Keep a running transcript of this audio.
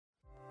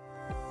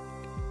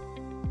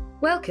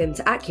Welcome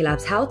to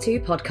Aculab's How To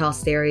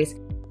podcast series,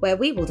 where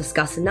we will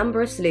discuss a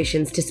number of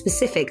solutions to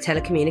specific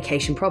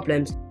telecommunication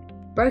problems,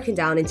 broken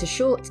down into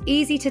short,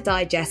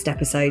 easy-to-digest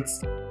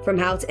episodes. From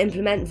how to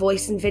implement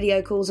voice and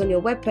video calls on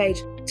your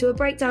webpage to a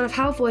breakdown of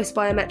how voice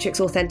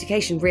biometrics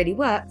authentication really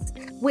works,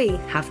 we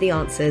have the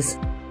answers.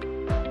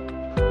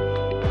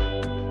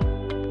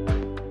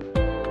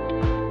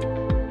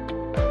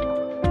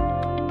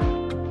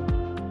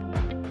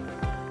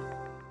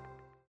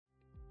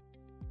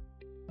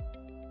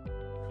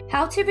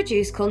 How to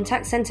reduce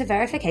contact centre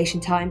verification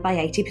time by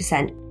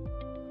 80%.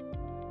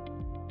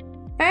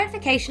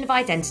 Verification of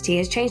identity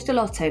has changed a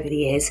lot over the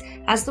years.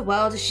 As the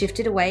world has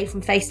shifted away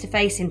from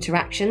face-to-face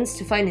interactions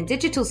to phone and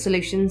digital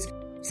solutions,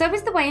 so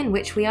has the way in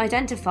which we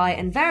identify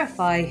and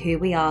verify who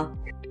we are.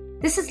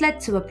 This has led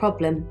to a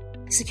problem.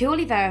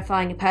 Securely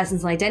verifying a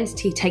person's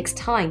identity takes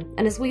time,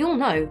 and as we all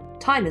know,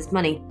 time is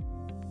money.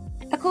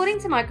 According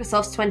to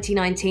Microsoft's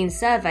 2019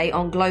 survey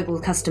on global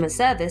customer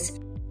service,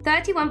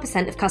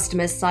 31% of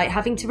customers cite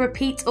having to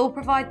repeat or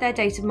provide their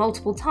data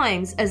multiple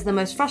times as the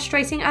most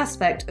frustrating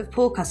aspect of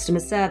poor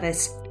customer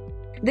service.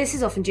 This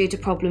is often due to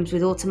problems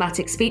with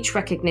automatic speech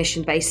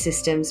recognition-based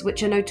systems,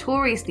 which are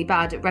notoriously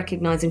bad at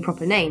recognising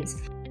proper names.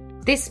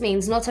 This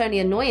means not only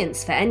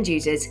annoyance for end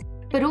users,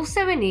 but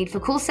also a need for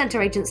call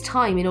centre agents'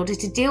 time in order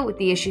to deal with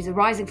the issues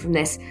arising from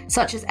this,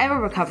 such as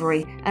error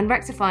recovery and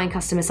rectifying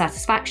customer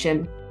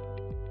satisfaction.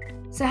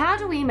 So how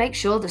do we make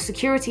sure that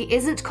security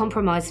isn't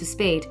compromised for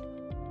speed?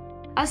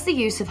 As the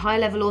use of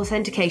high-level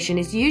authentication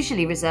is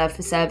usually reserved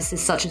for services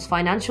such as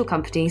financial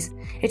companies,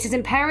 it is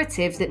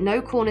imperative that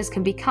no corners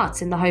can be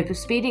cut in the hope of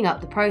speeding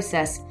up the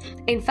process.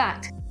 In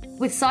fact,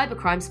 with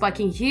cybercrime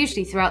spiking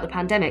hugely throughout the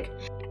pandemic,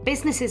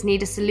 businesses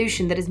need a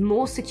solution that is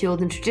more secure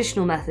than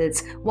traditional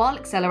methods while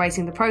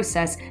accelerating the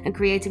process and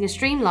creating a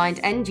streamlined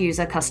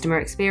end-user customer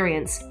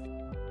experience.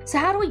 So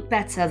how do we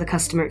better the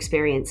customer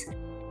experience?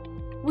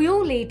 We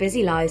all lead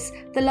busy lives.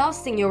 The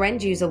last thing your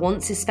end user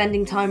wants is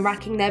spending time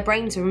racking their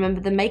brain to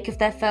remember the make of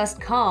their first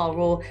car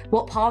or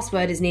what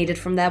password is needed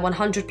from their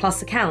 100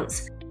 plus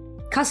accounts.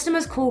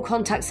 Customers call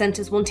contact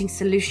centres wanting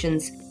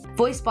solutions.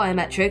 Voice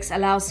biometrics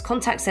allows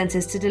contact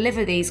centres to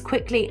deliver these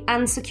quickly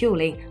and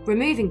securely,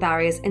 removing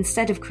barriers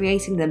instead of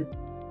creating them.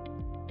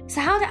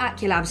 So how do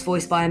Aculab's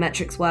voice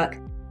biometrics work?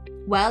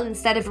 Well,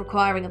 instead of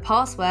requiring a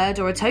password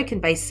or a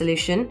token-based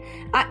solution,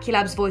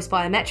 Aculab's voice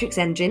biometrics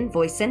engine,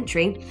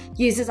 VoiceSentry,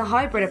 uses a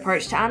hybrid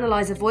approach to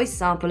analyse a voice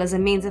sample as a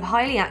means of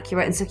highly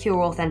accurate and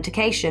secure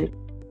authentication.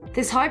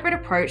 This hybrid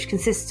approach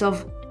consists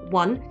of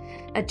 1.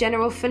 A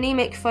general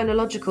phonemic,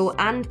 phonological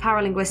and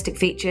paralinguistic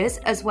features,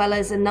 as well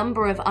as a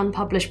number of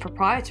unpublished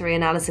proprietary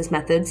analysis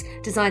methods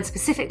designed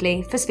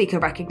specifically for speaker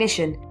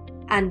recognition,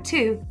 and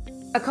 2.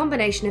 A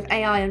combination of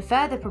AI and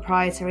further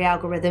proprietary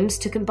algorithms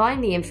to combine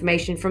the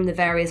information from the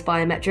various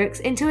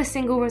biometrics into a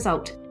single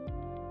result.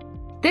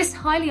 This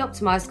highly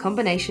optimized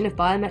combination of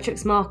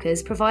biometrics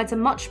markers provides a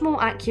much more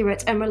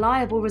accurate and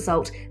reliable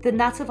result than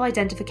that of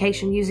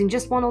identification using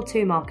just 1 or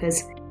 2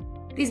 markers.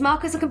 These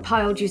markers are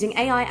compiled using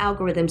AI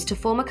algorithms to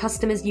form a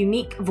customer's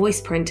unique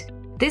voice print.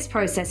 This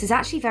process is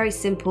actually very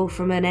simple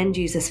from an end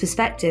user's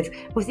perspective,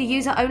 with the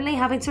user only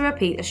having to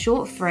repeat a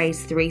short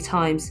phrase 3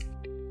 times.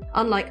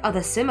 Unlike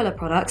other similar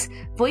products,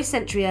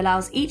 VoiceSentry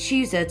allows each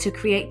user to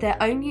create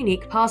their own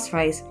unique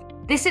passphrase.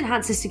 This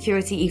enhances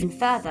security even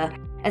further,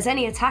 as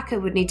any attacker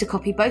would need to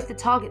copy both the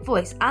target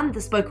voice and the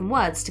spoken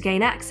words to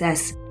gain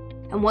access.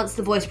 And once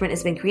the voice print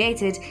has been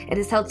created, it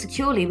is held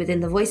securely within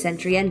the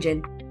VoiceSentry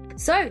engine.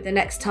 So, the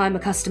next time a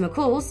customer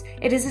calls,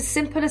 it is as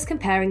simple as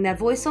comparing their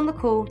voice on the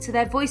call to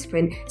their voice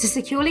print to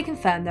securely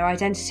confirm their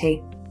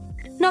identity.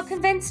 Not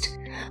convinced?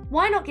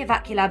 Why not give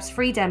Aculab's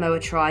free demo a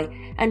try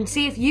and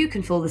see if you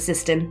can fool the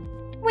system?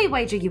 We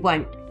wager you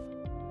won't.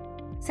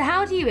 So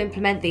how do you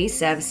implement these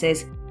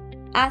services?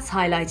 As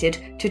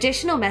highlighted,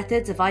 traditional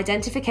methods of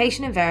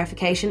identification and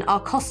verification are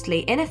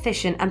costly,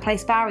 inefficient, and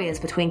place barriers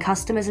between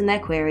customers and their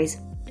queries.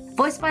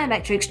 Voice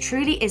biometrics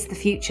truly is the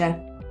future.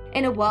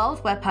 In a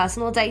world where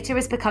personal data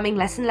is becoming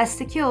less and less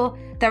secure,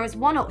 there is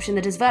one option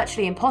that is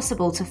virtually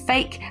impossible to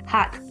fake,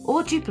 hack,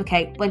 or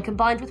duplicate when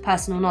combined with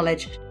personal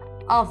knowledge: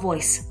 our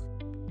voice.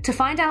 To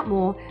find out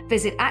more,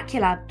 visit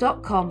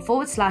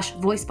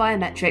aculab.com/voice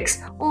biometrics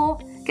or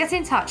get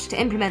in touch to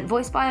implement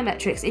voice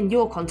biometrics in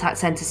your contact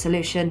centre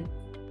solution.